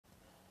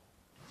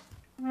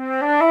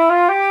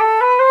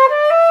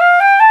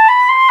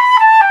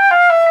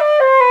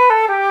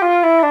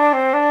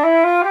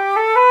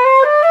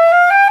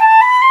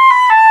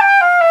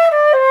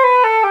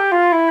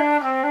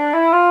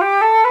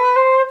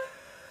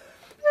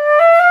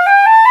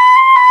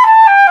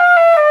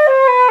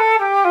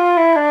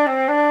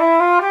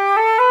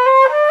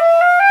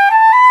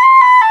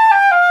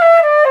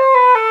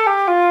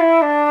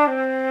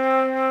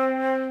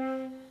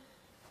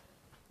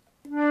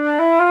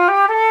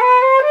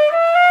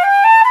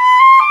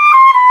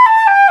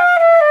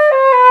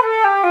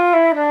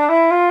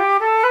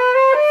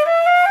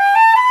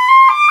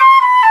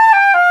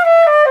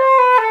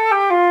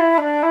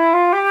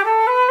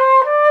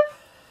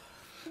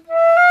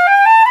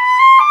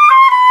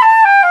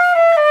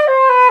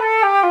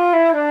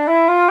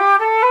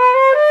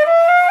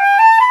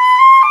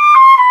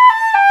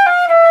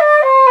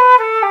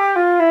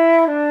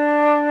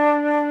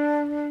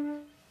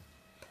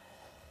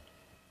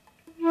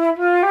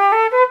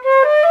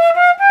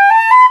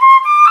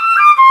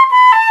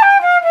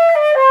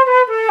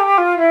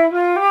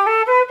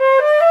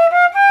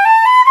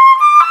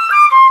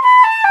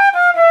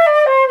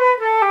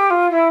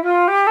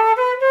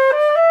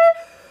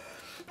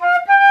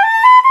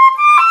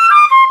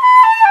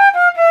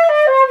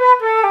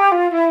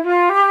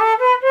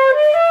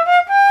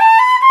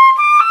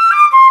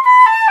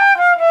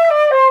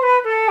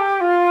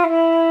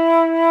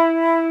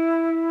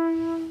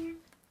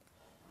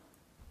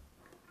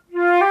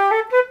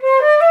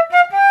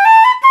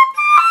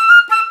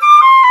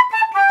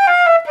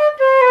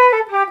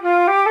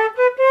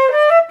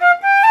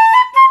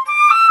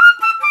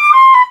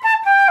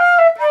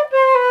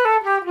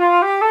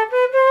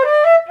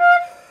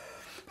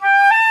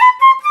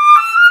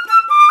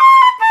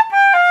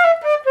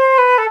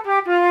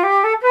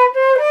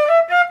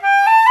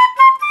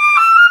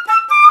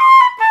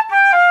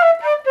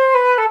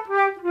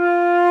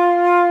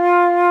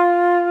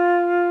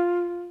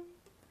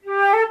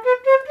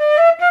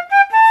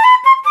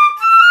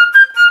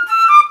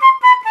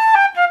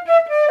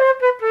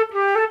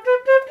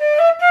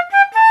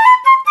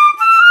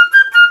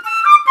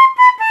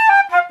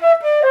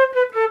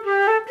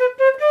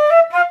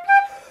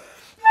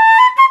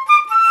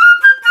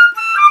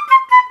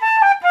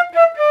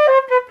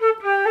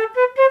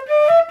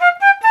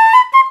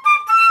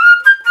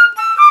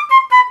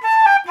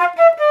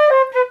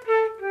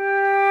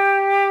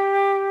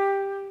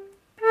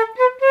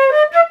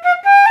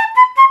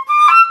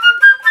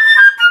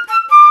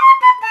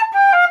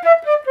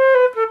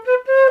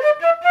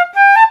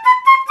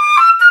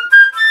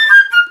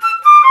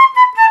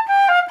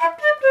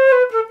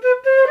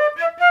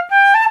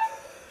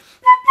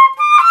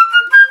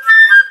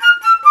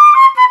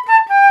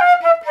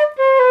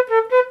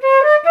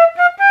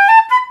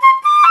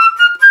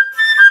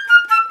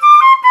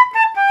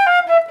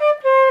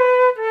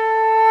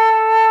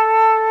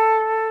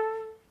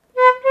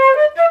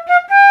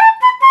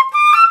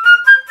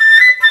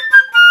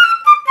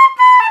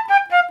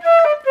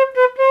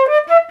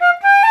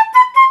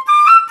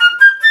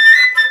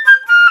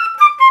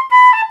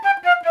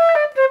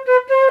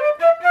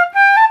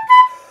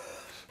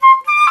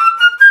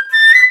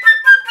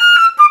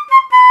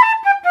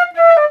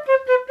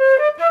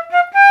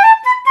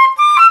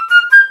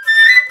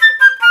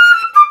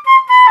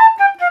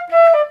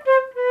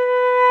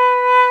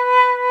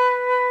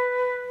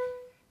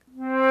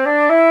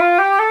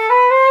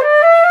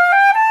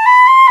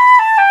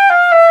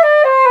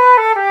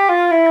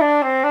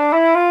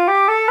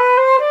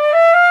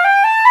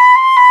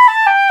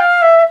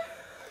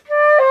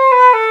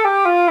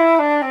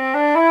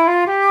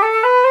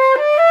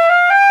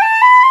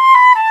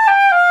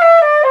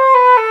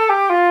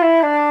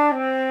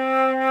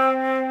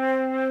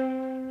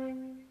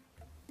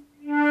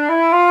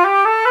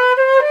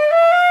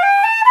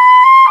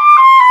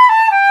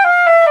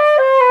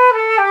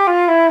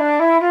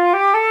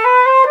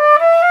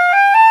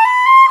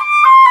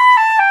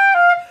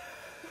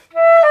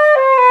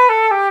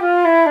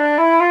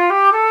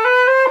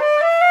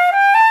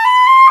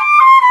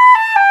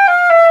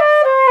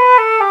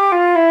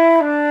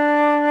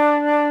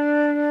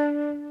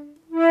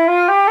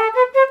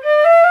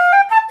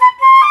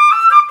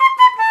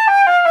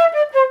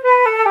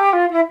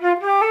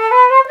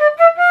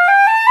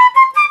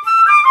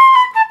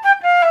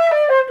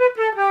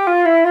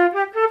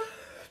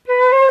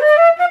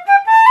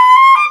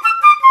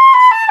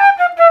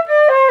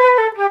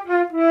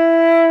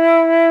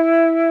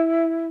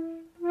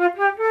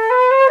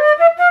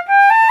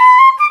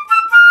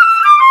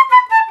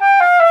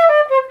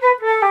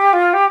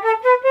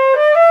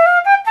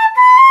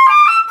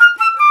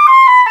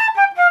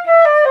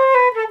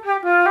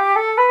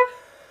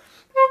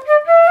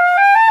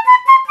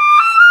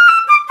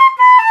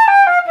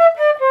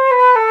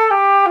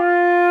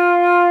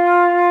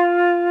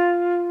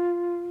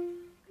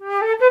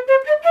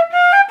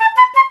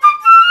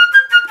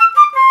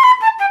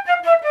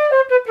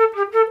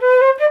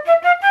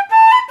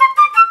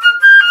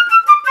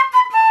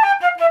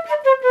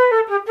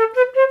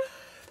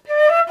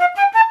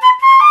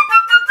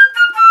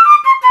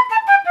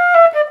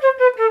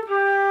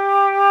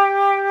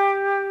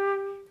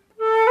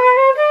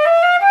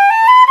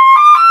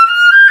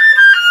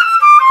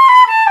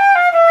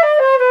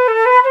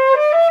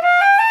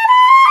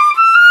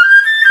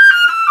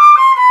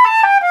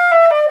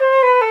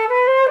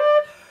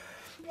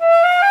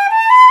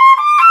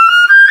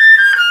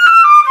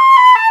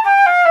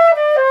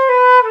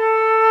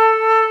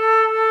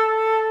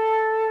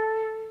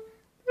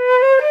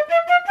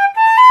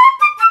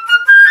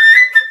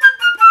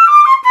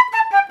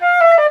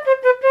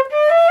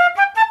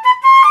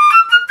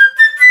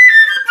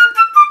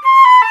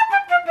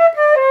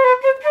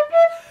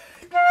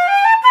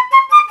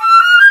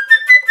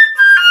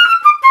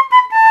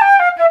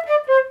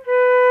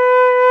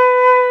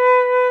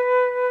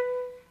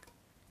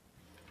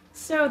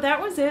So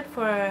that was it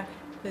for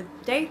the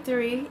day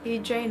 3,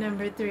 EJ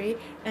number 3.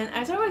 And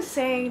as I was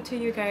saying to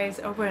you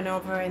guys over and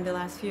over in the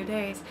last few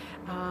days,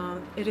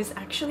 it is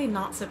actually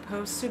not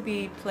supposed to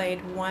be played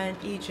one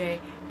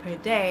EJ per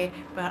day,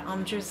 but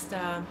I'm just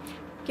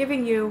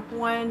giving you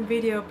one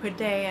video per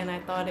day, and I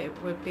thought it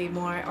would be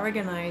more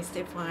organized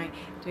if I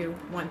do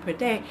one per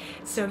day.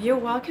 So you're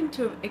welcome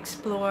to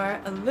explore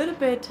a little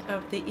bit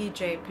of the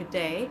EJ per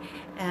day,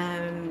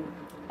 and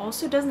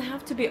also doesn't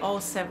have to be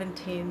all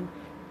 17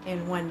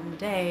 in one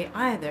day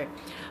either.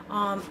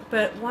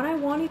 But what I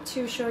wanted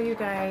to show you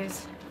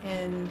guys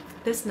in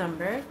this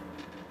number,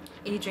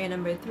 EJ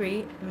number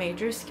 3,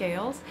 major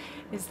scales,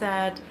 is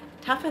that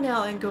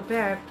Taffanel and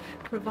Gaubert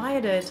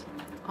provided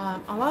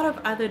a lot of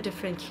other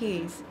different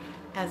keys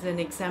as an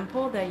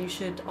example that you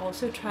should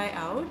also try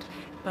out.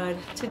 But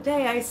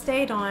today I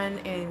stayed on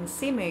in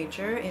C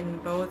major in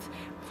both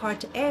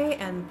part A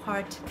and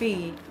part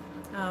B.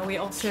 We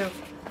also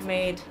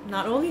made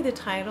not only the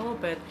title,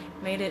 but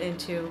made it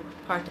into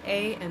part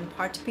A and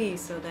part B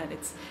so that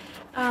it's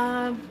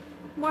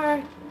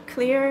more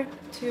clear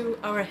to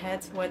our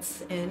heads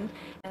what's in.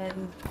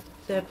 And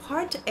the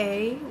part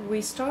A,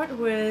 we start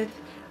with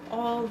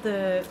all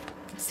the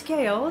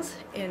scales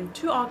in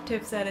 2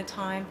 octaves at a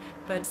time,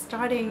 but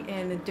starting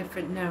in a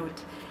different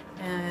note.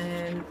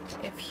 And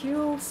if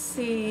you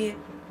see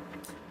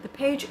the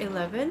page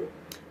 11,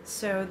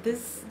 so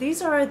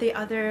these are the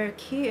other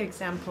key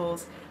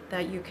examples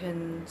that you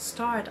can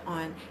start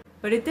on.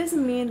 But it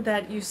doesn't mean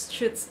that you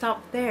should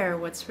stop there,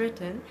 what's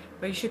written,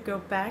 but you should go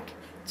back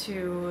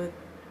to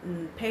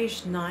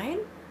page 9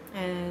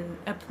 and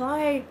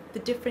apply the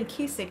different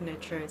key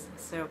signatures.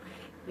 So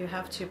you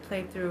have to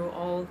play through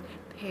all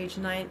page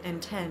 9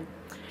 and 10.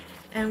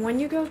 And when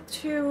you go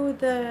to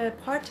the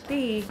part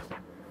B,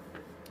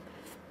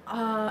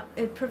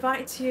 it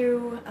provides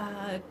you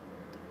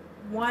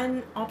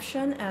one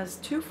option as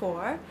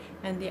 2/4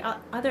 and the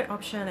other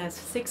option as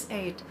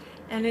 6/8,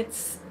 and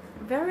it's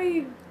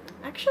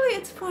actually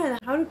it's fun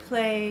how to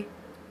play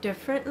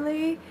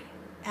differently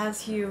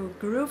as you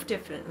groove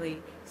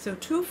differently. So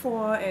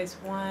 2/4 is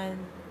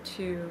 1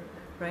 2,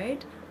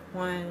 right?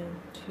 1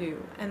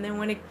 2, and then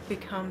when it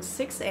becomes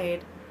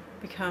 6/8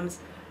 becomes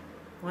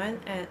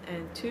 1 and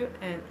 2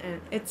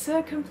 and it's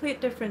a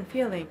complete different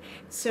feeling.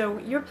 So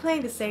you're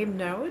playing the same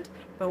note,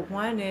 but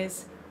one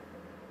is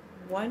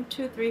 1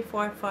 2 3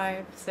 4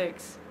 5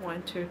 6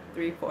 1 2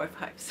 3 4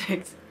 5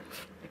 6.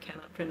 I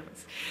cannot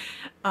pronounce.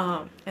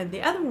 And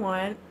the other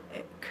one,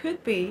 it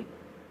could be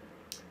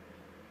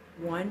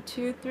 1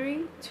 2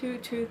 3 2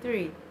 2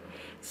 3.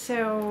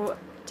 So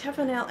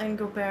Taffanel and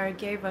Gaubert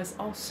gave us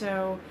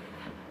also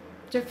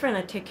different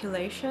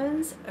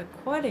articulations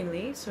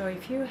accordingly. So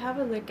if you have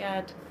a look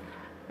at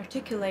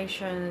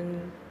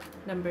articulation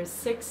number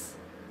 6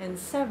 and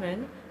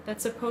 7,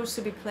 that's supposed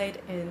to be played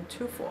in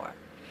 2/4.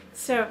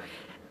 So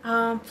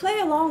play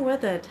along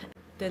with it.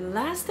 The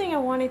last thing I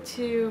wanted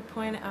to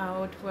point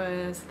out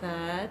was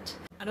that,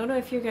 I don't know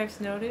if you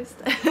guys noticed,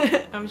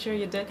 I'm sure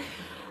you did,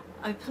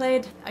 I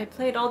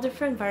played all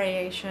different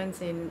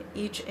variations in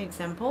each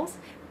examples,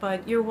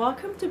 but you're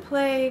welcome to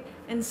play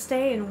and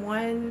stay in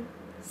one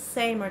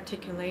same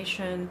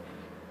articulation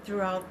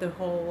throughout the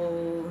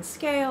whole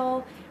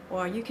scale,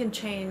 or you can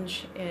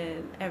change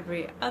in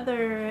every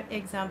other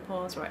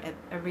examples or at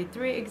every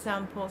 3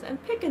 examples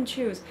and pick and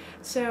choose.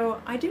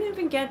 So I didn't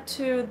even get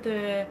to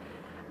the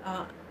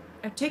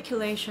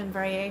articulation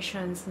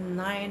variations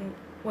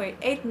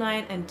 8,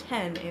 9, and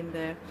 10 in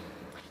the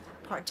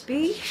part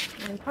B.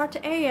 And part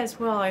A as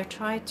well, I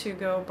tried to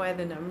go by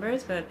the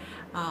numbers, but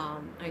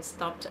I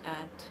stopped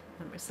at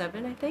number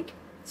 7, I think.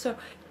 So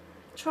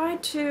try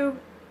to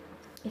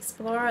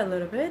explore a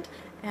little bit,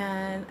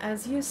 and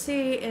as you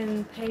see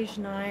in page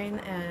 9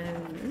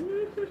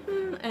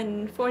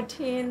 and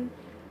 14,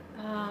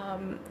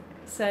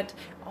 said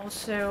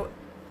also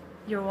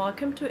you're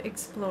welcome to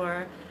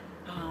explore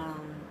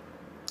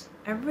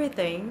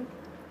everything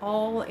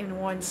all in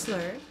one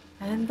slur.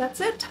 And that's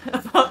it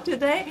about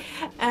today.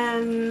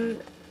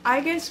 And I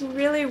guess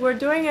really we're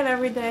doing it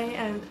every day,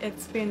 and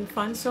it's been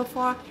fun so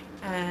far.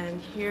 And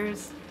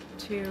here's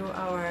to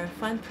our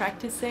fun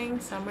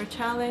practicing summer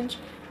challenge.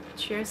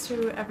 Cheers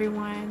to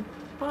everyone.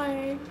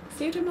 Bye.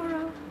 See you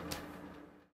tomorrow.